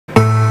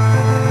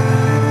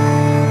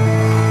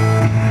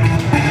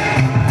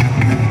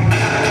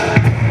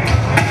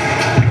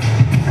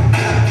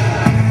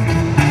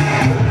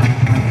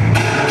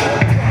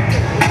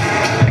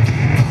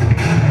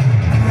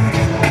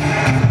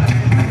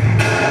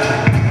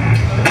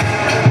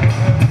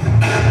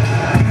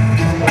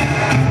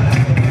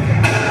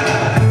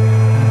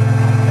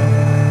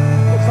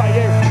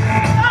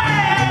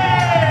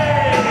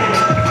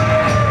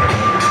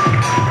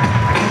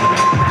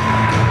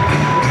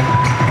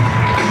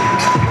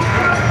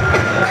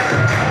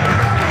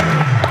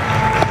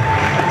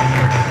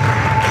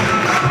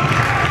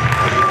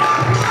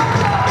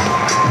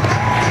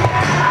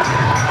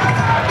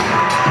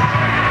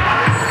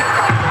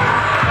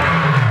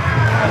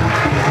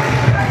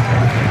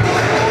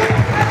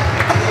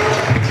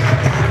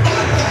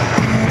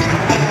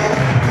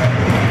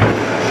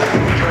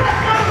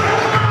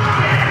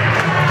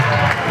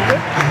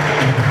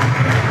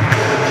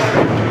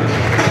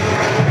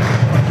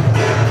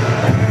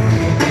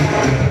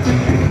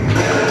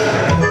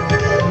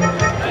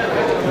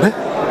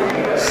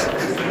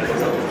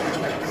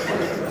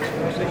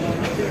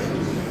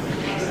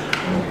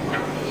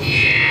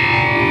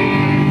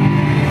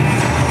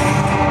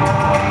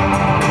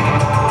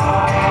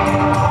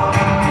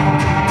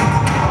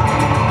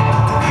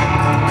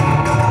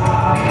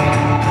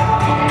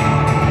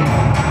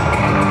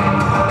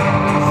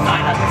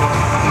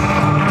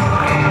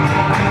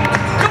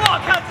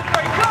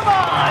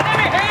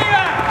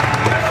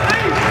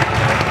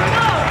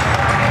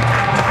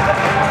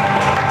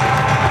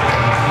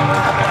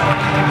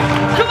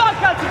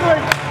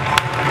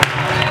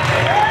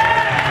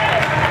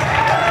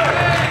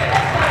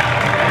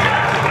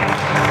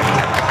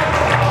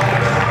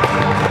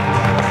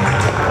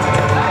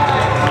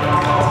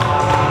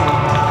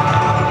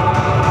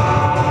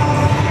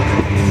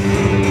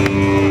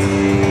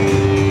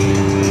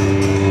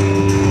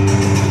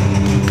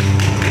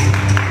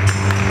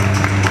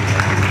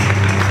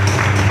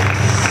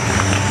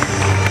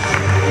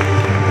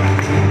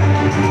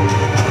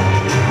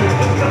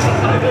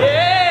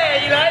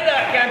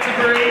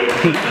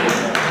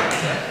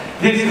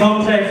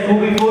contest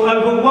will be for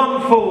over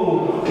one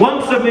fall,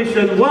 one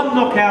submission, one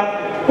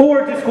knockout,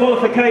 or a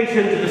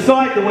disqualification to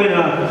decide the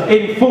winner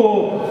in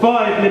 4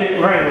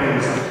 5-minute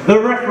rounds. The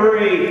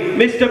referee,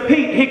 Mr.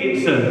 Pete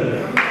Higginson.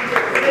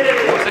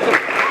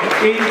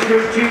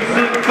 Introducing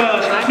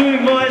first, to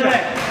my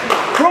left,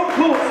 from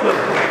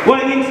Portsmouth,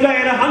 weighing in today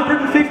at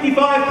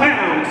 155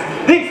 pounds,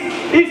 this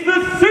is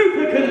the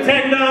super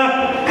contender,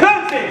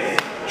 Kurtis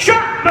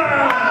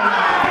Chapman!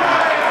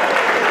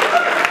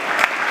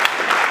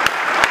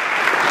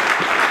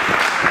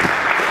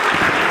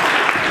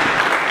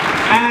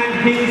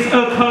 And his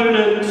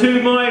opponent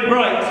to my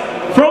right,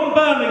 from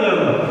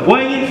Birmingham,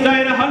 weighing in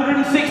today at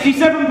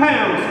 167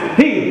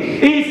 pounds, he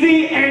is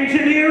the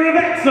engineer of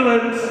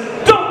excellence,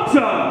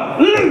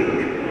 Dr.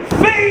 Luke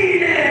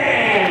Phoenix!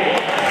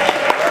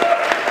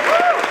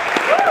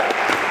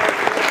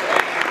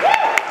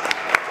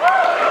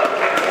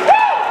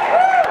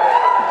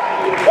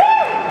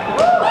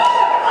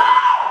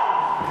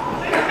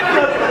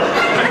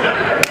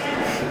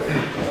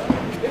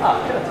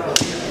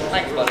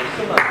 Thanks, buddy.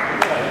 Come on.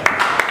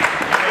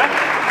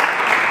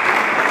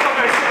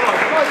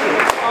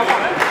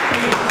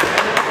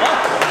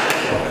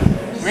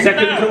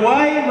 Seconds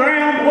away,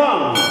 round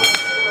one.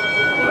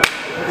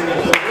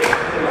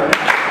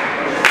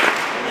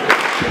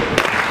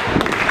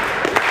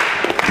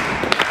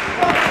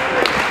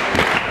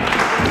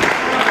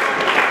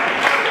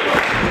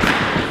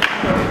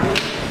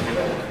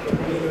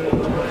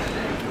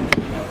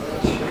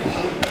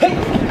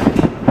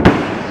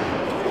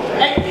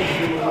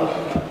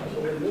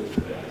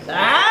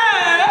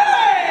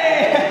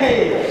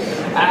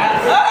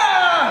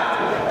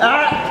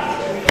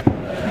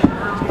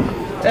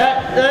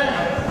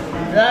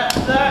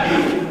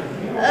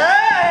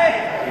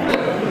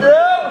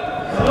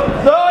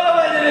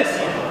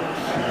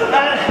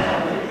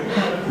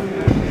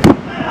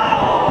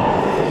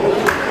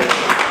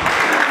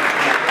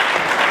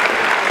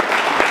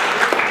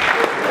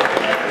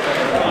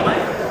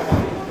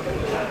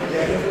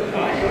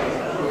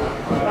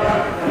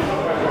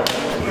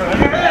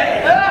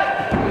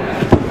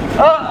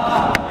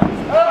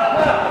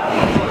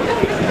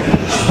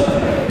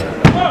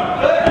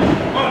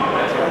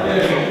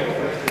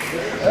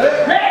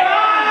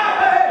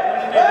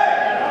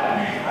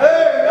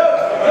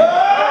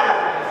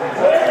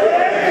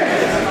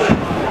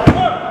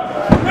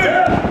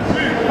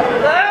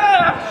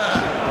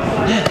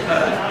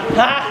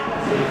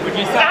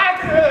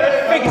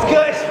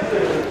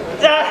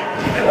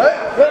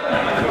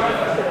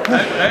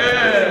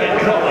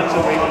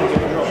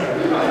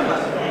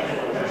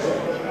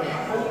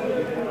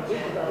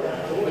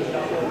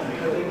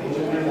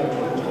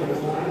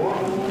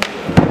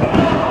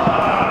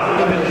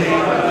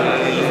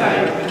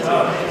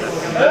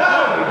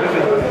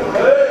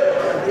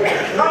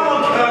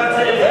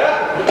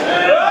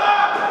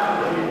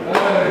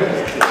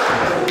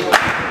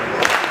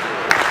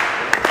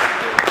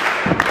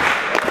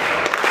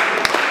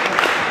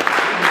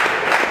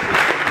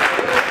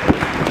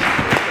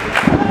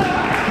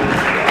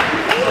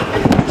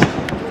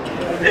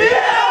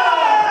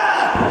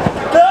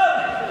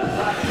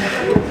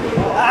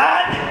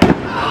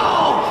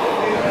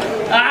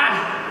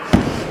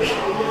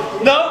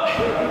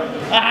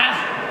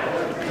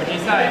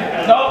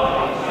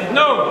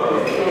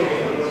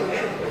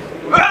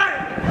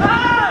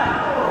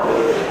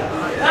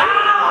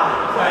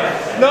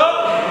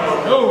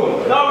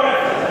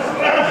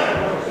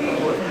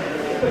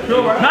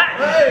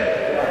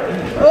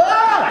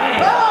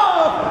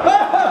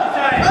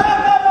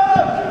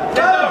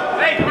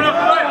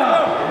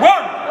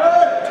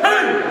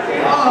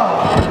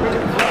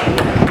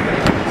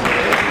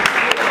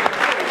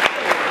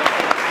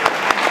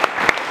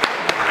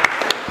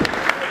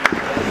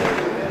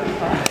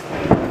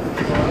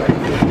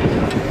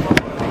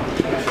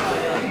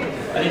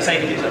 I didn't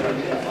say he did something.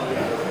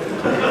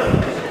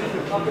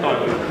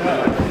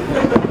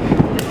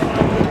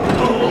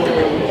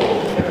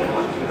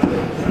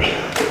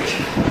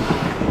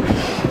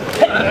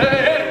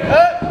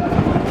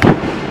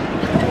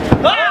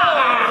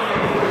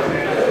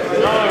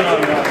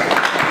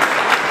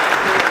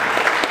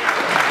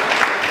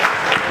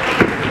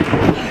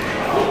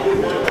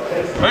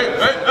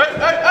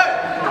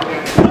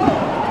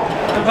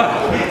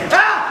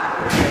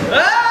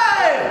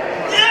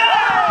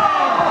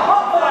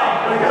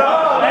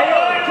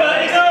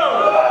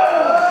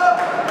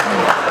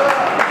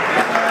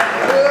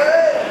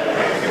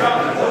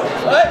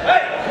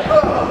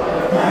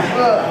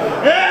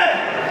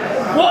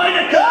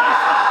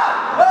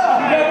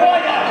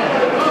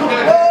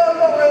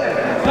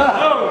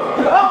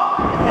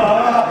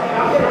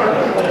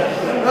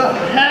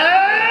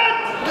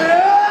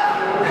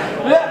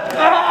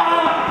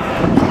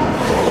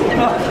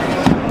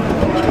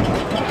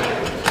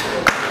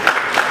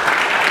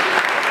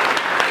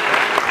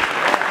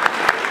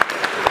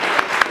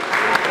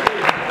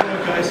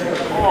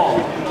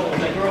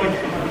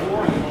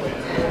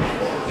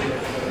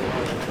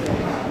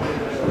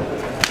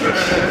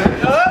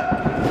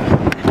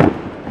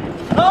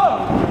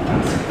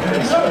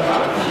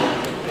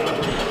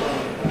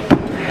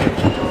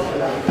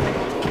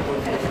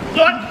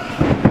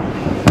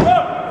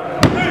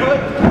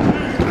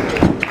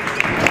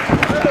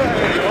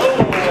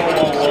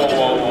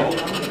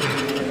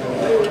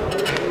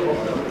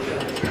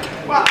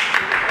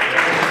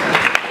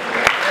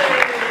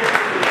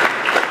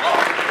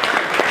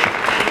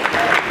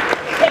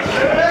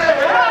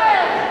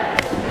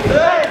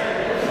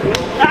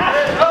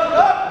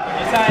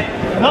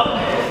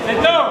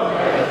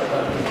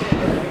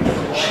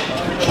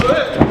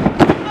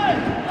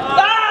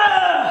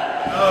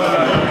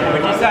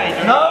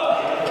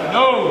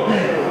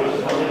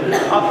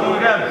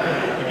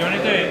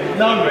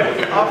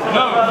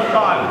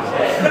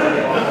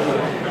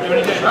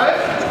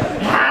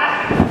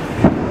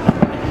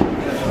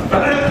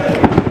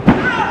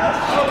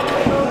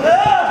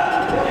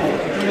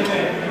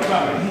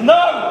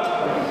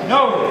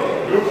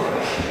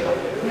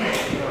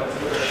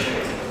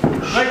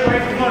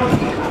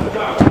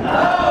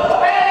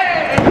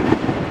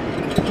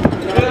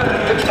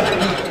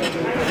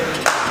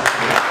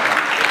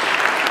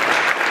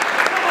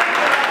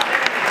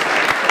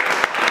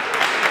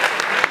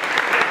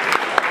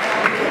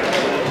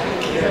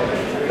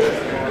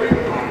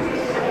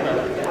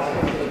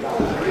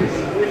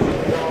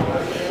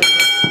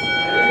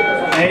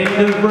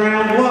 End of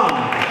round one.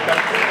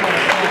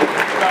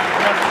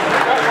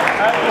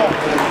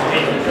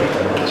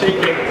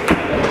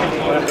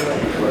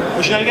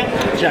 What's your name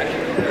again? Jack.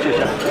 Cheers,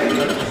 Jack.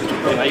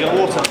 Anyway, you got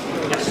water?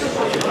 Yes.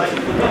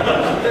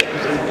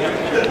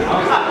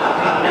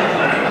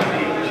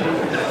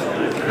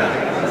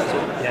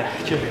 Yeah,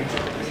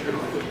 cheers.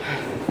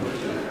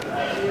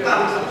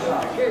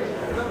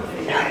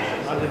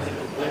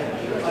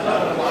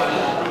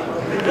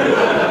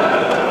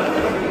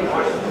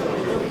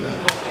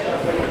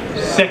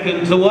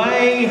 Seconds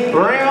away,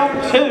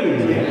 round two.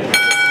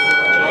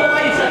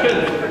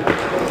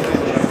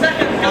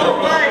 Seconds go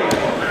away!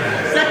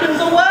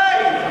 Seconds away!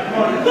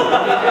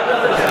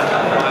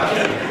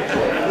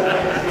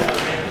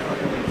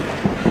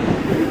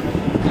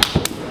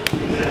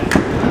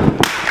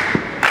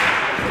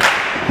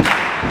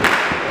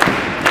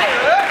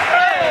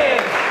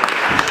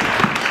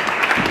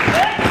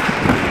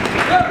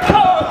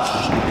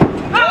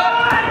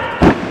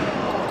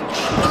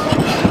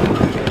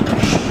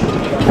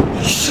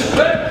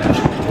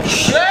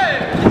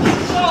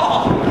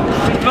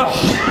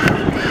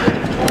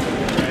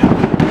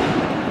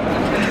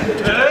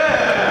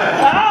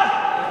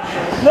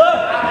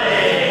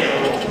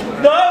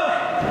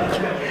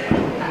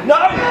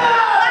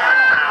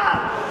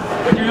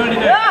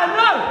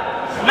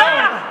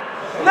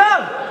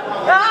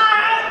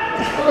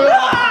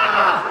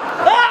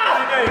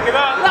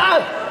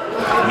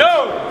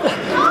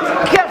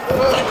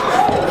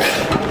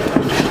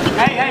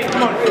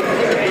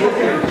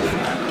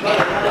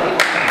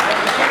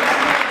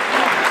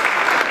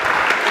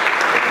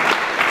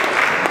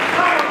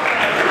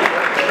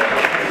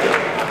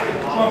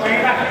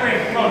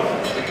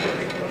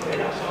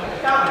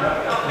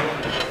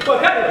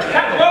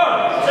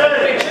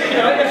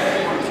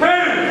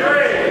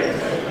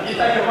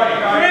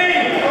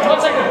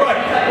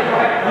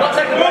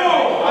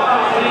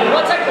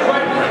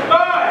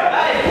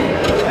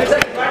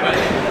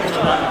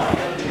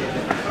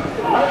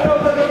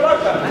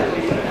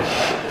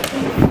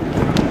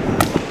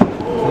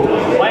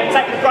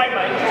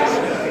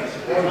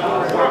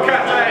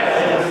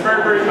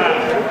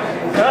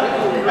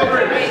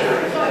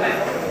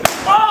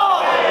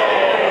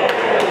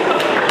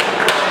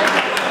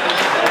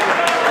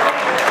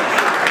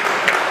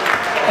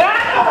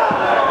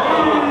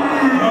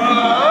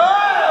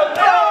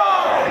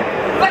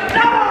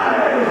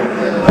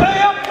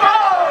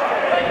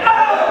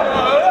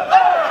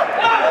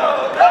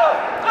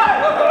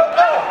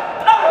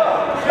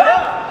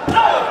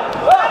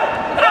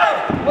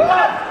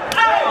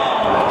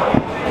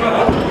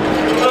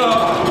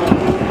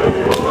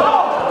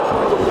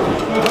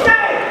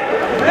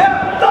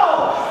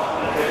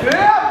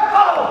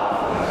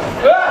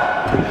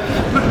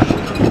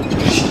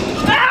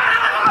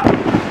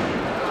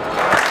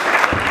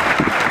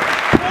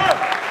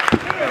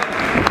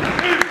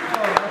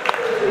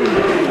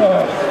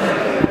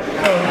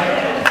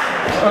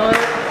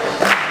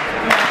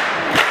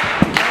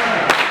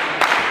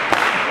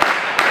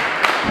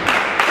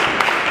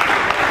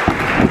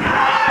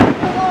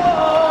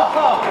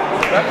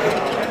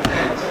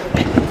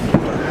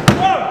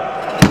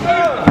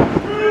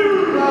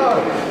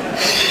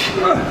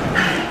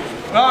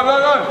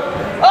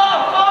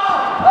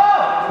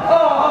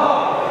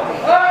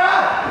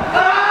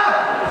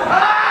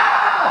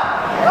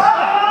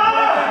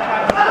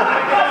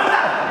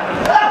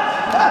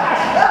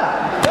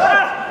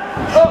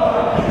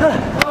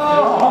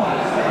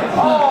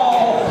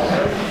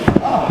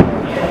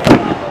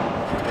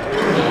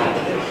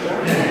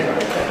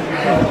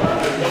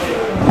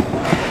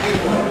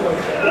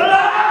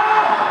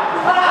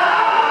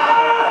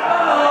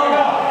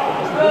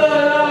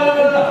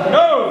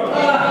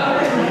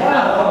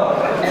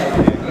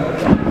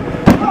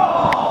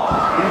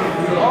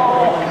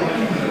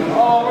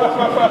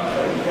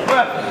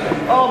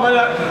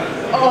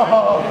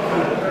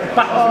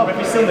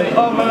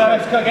 Oh, my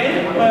legs can't get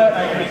in.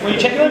 Were you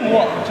checking them or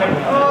what?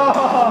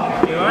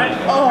 Oh, You alright?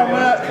 oh, my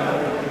leg.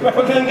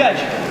 Referee can engage.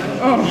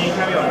 Oh. You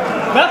carry on.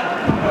 Huh?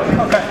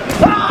 Okay.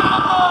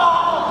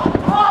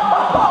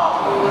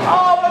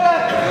 Oh, my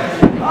leg.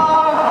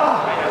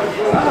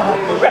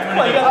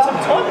 Referee, you got some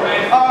time?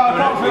 I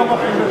can't feel my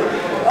fingers.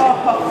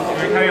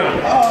 Carry on.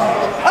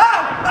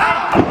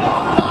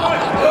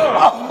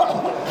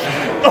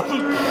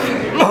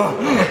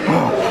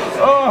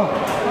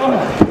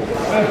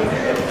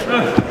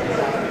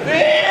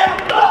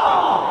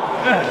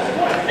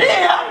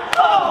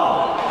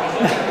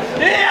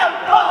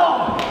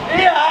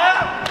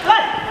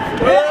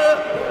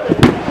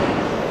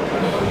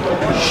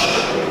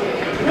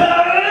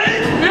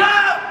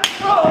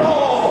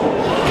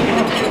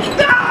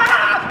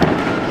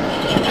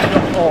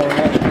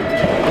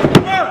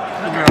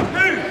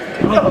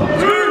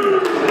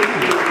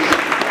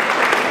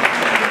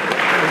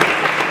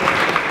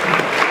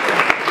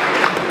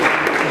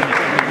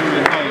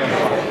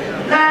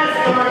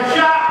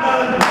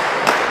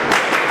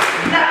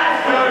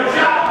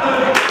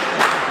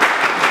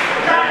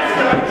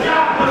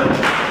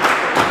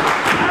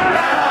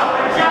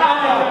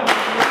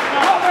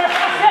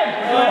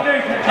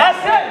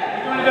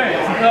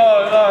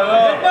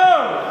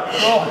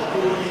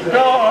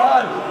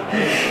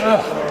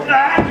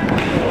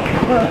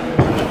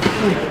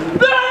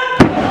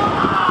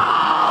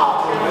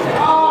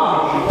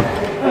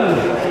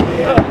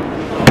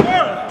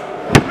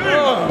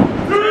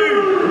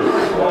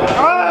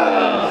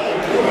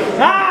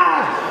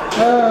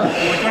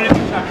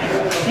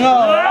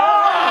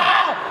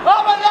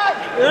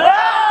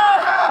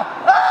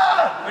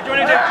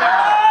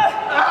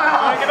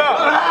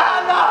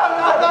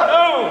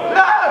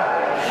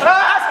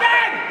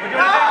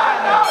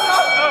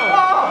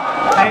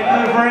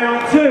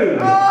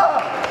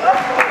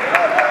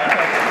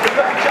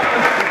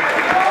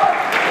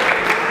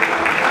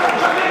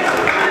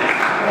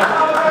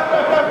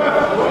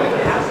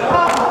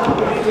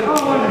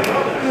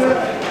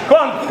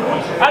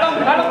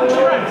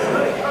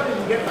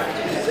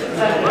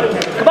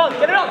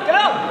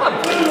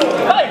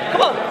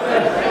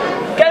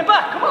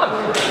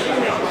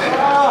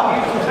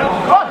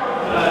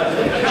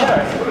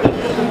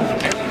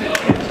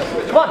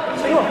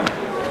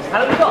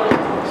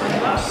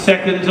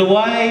 Seconds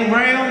away,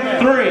 round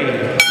 3.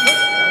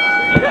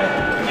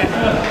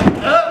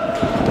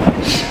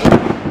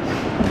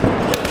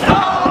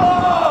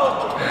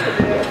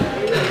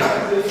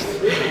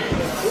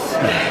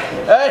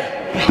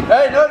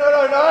 Hey, no,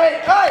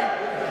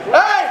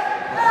 hey!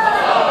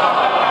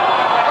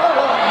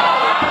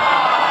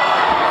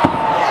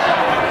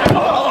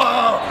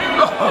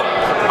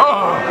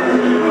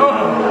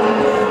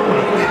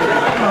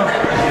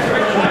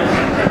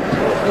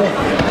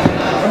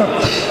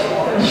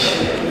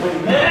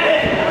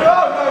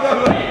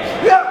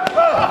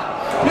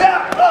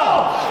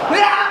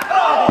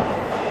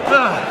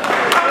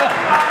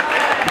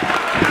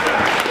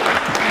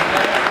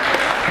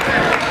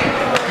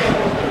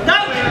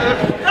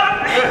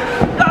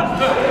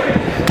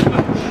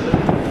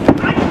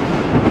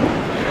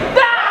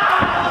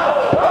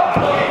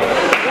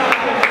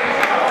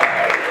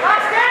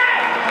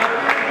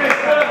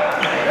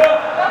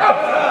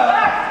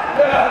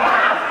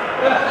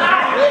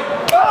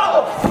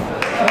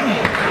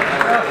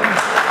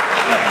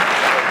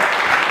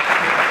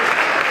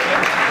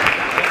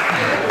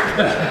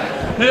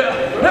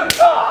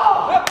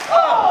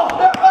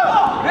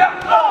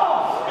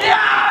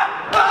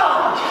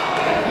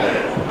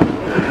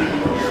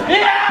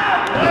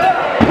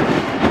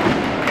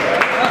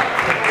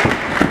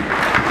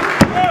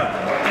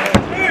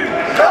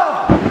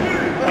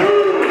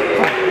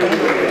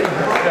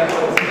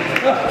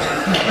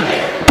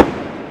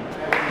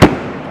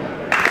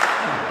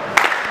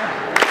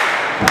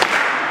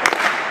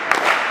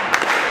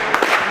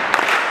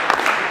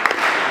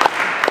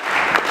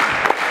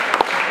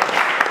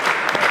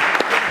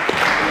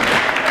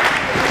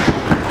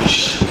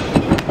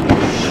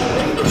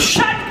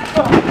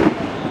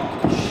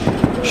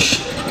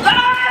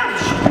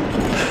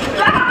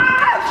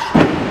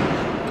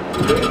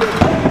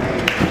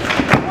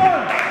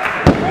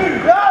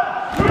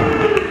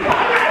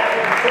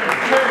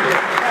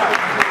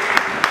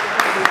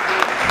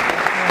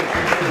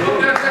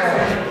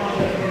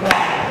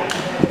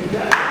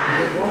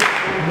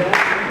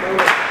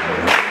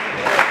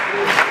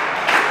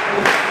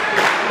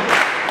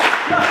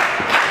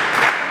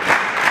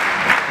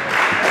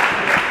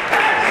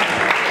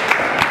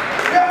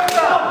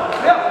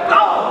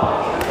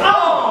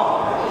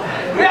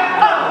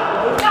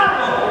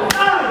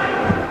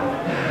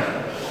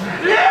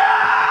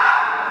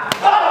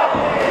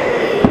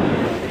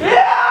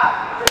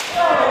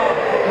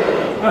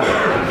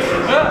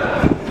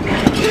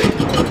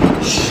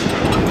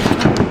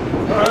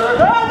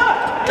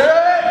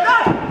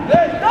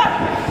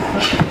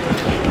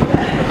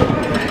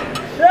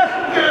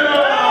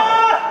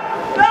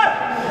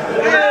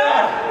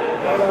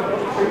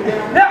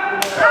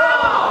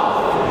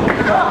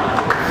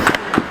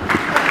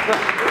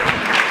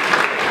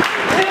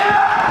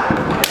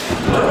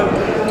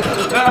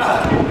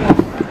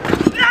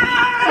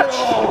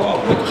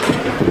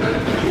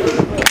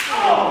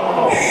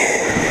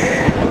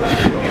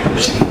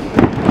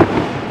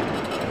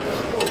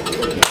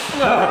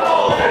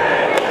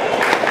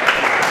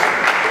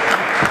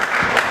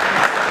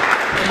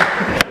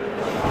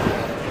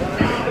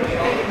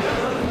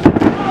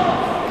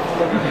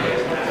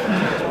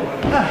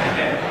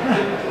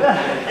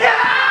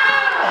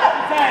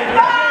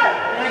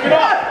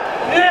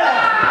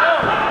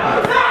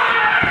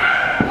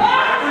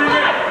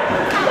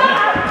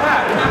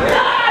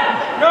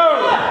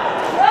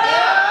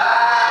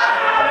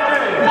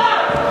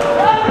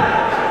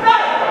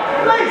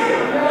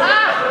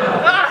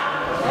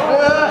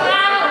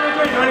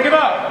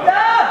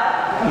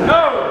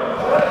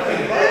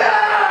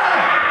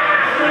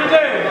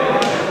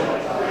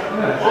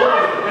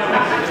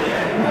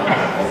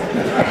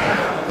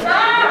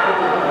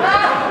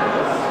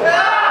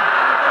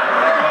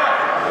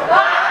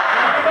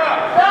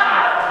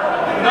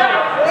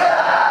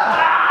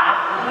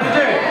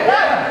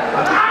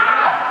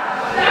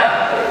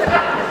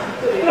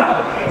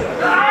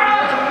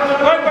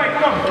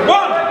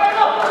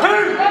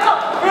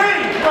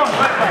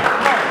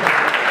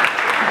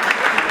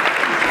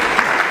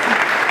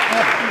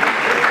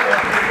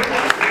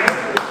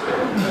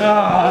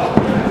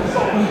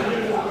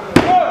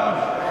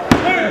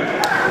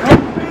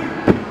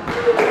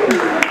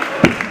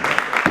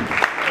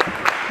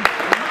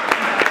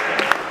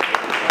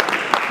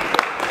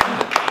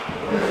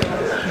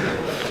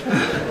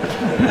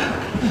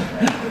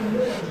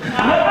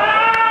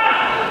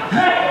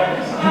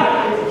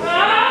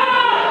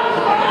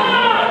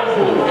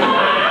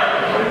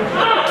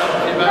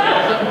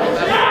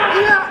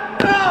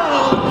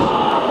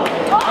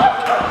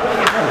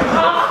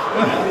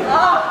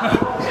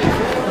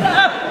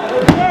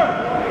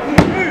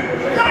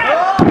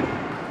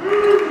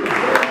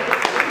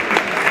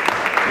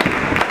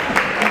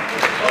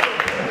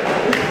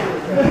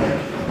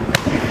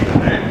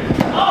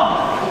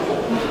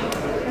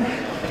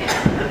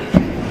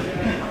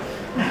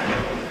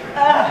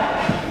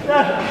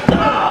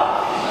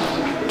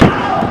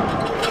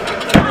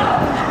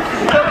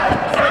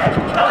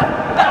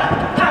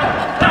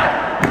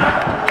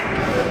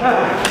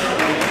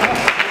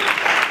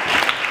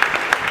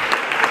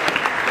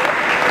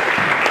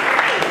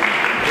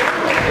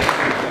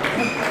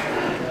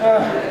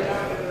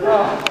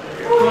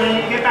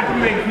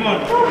 Chapman, come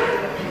on.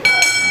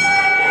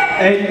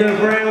 End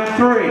of round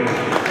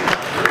 3.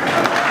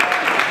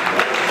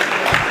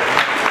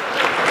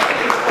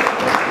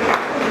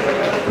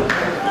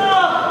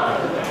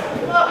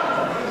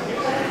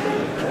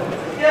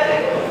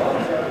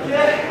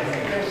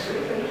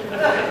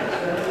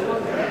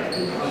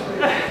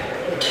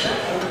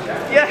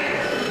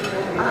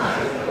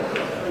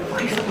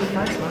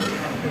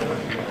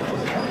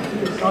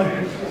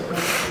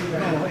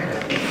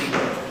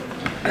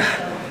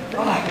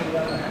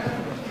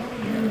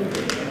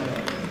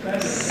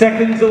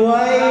 Seconds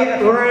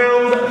away,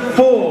 round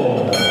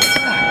 4.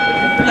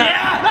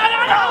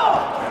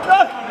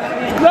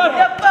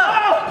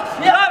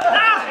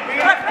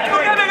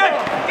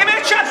 Give me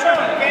a chance.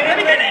 Let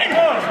me get in.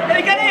 Let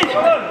me get in.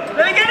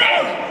 Let me get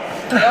in.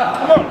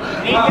 Come on.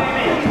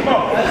 Come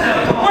on.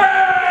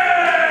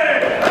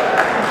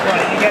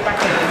 Get back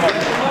in. Come on.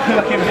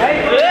 Look him.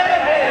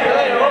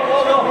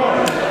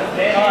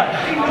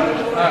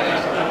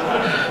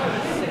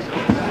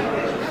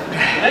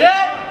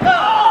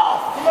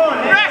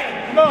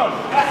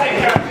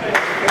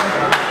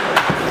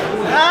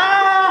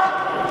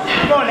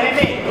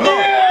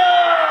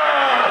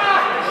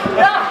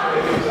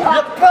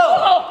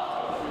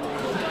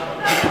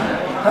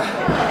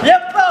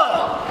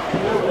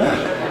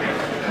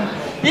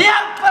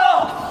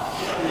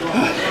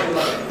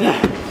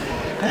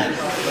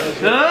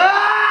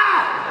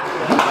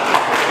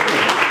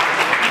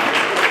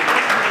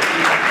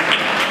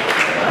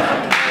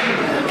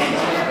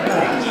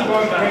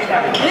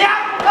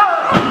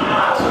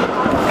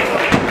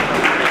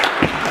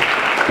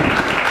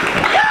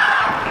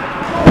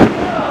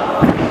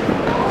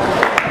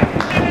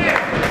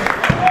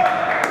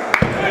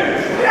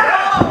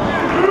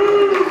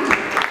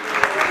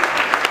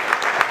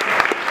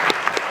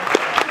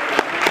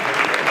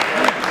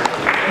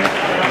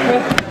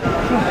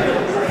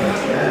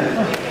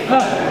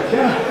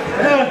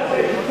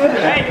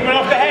 Hey, coming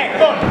off the head,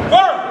 come on,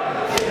 go!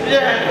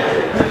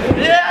 Yeah!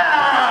 Yeah!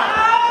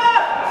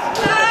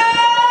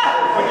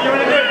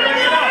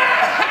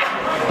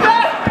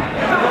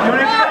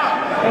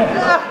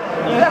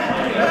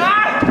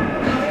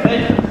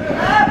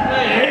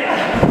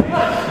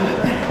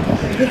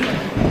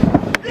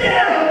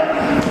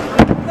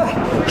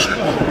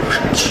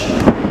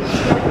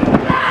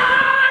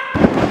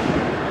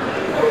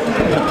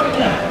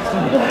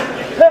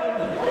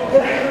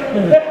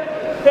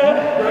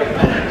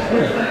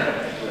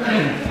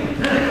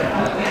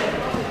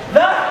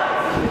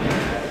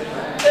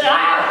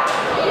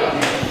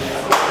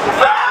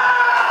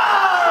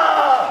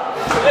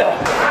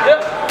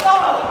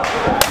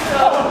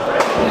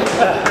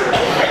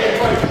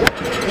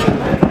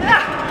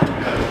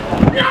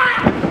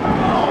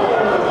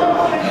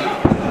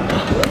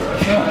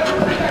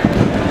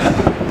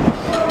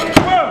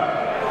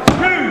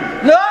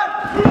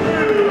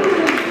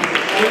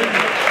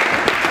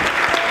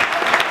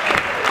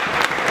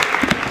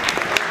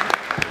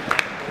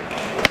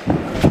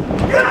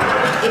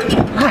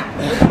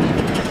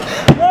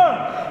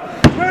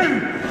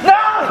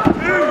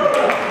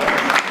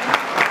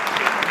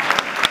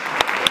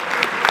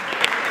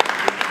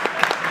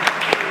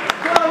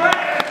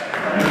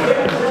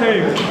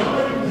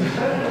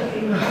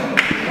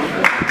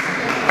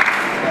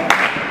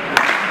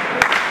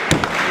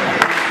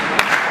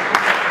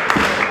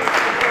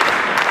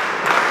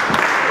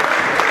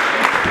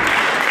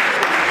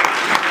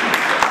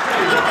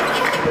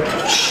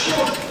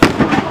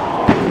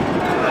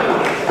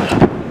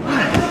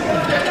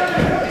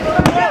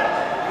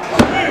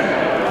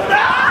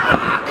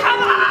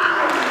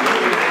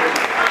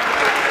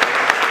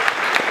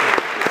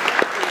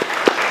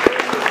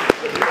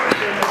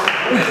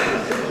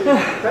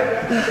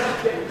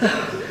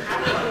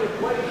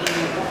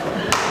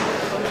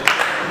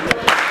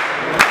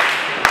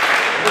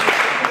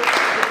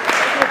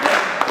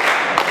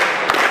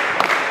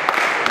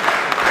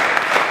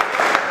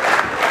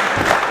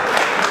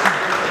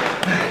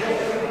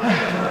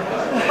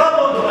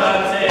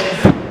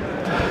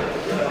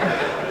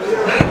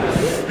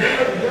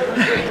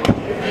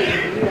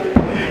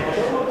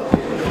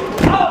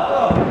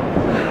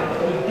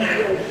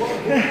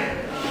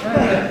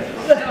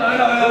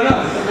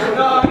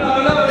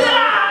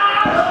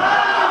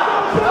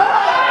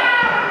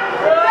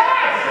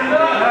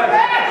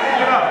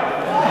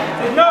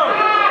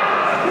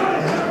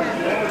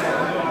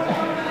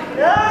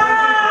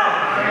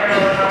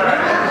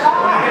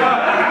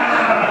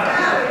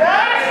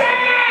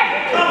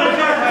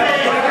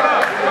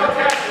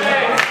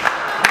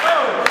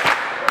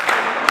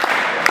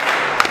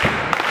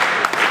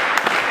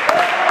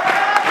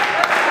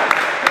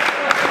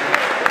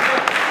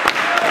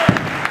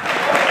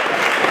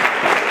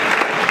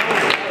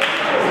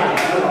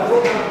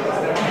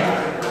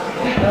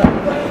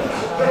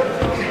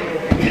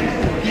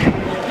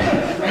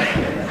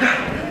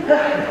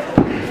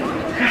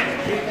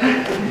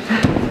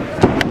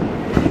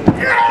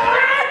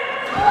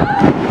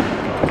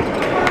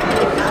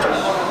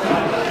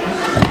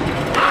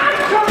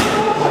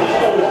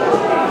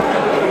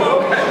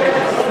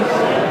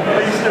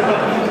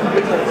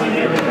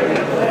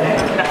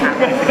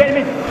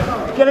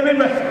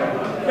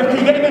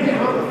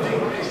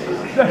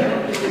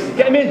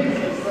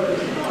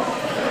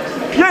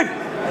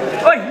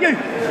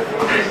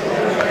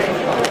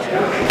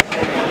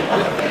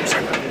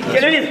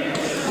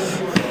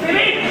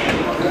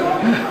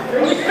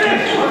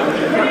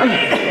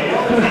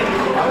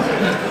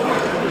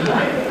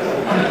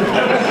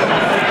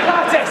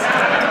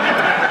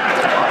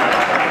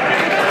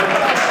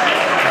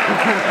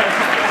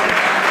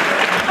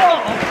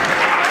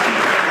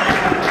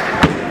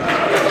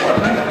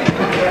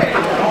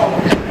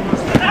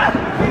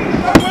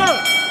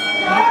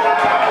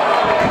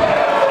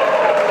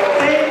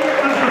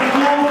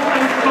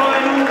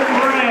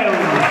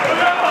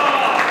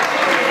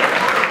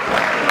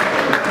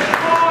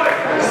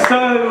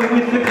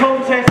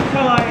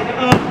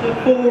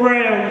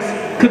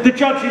 Could the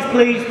judges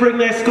please bring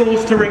their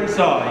scores to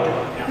ringside?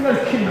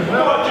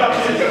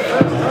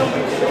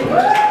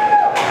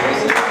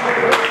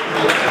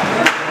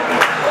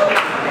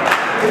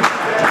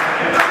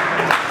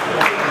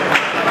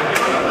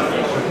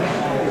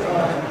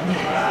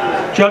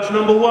 Judge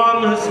number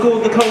 1 has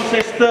scored the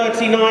contest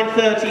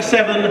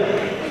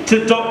 39-37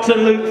 to Dr.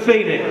 Luke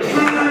Phoenix.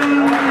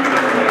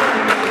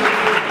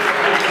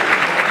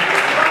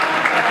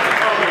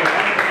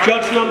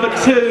 Judge number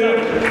 2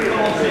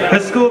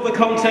 has scored the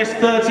contest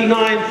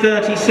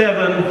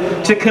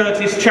 39-37 to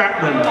Kurtis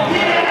Chapman.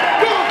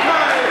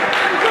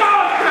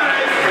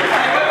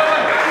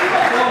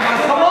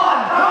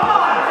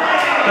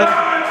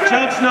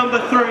 Judge number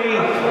 3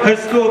 has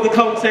scored the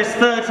contest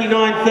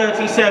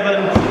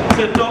 39-37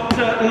 to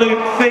Dr.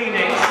 Luke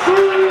Phoenix.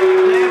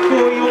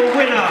 Therefore your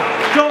winner,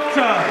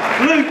 Dr.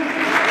 Luke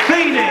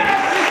Phoenix.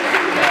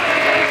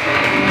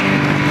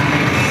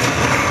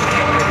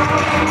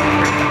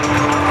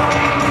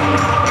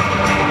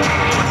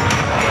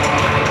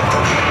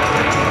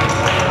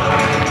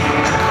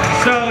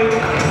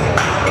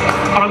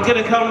 I'm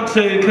going to come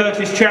to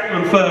Kurtis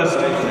Chapman first.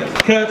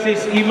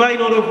 Kurtis, you may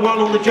not have won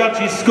on the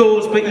judges'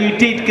 scores, but you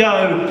did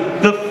go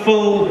the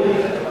full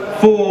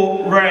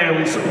 4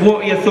 rounds.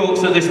 What are your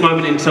thoughts at this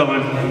moment in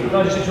time? No,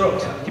 I just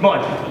interrupt. Do you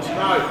mind?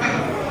 No.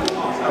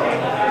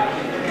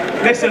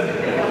 Listen,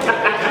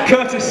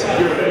 Kurtis,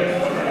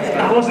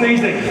 that wasn't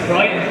easy,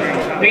 right?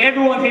 I think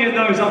everyone here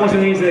knows that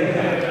wasn't easy.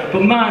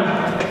 But man,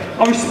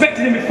 I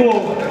respected him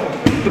before,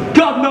 but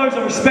God knows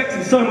I respect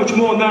him so much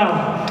more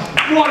now.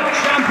 What a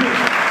champion!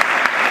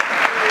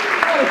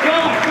 Oh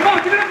God, come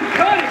on, give it up for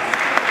Kurtis!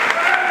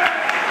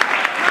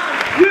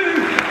 You,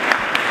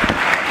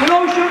 when I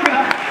was younger, I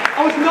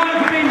was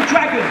known for being the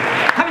dragon,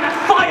 having that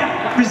fire,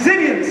 that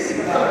resilience.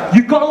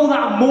 You've got all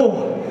that and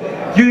more.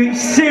 You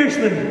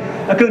seriously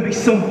are going to be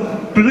some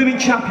blooming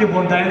champion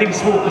one day. I think we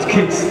swore as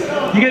kids.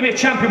 You're going to be a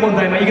champion one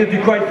day, mate. You're going to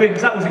do great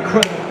things. That was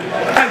incredible.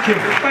 Thank you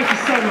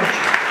so much.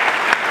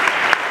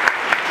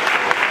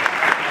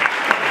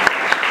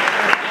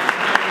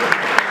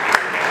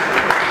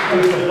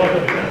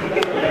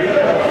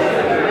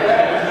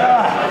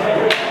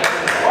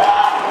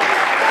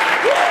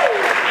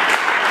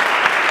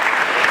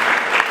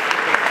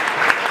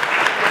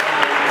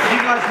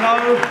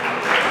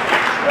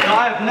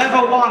 I have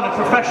never won a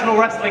professional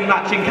wrestling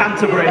match in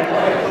Canterbury.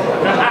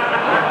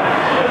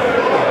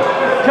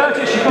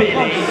 Kurtis,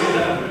 Billy.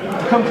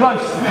 Come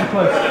close, come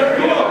close.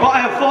 But I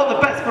have fought the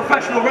best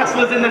professional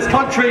wrestlers in this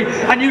country,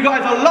 and you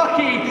guys are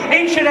lucky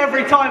each and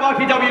every time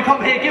IPW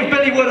come here. Give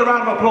Billy Wood a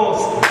round of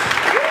applause.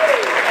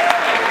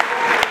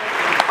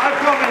 I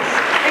promise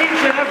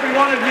each and every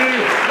one of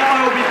you that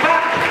I will be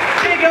back,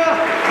 bigger,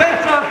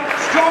 better,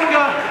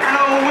 stronger, and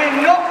I will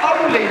win not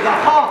only the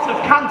heart of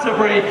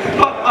Canterbury,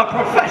 but a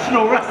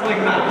professional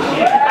wrestling match.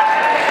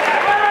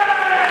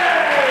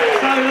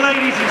 So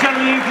ladies and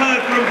gentlemen, you've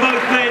heard from both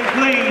men.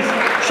 Please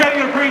show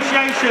your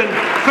appreciation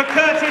for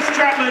Kurtis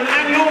Chapman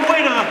and your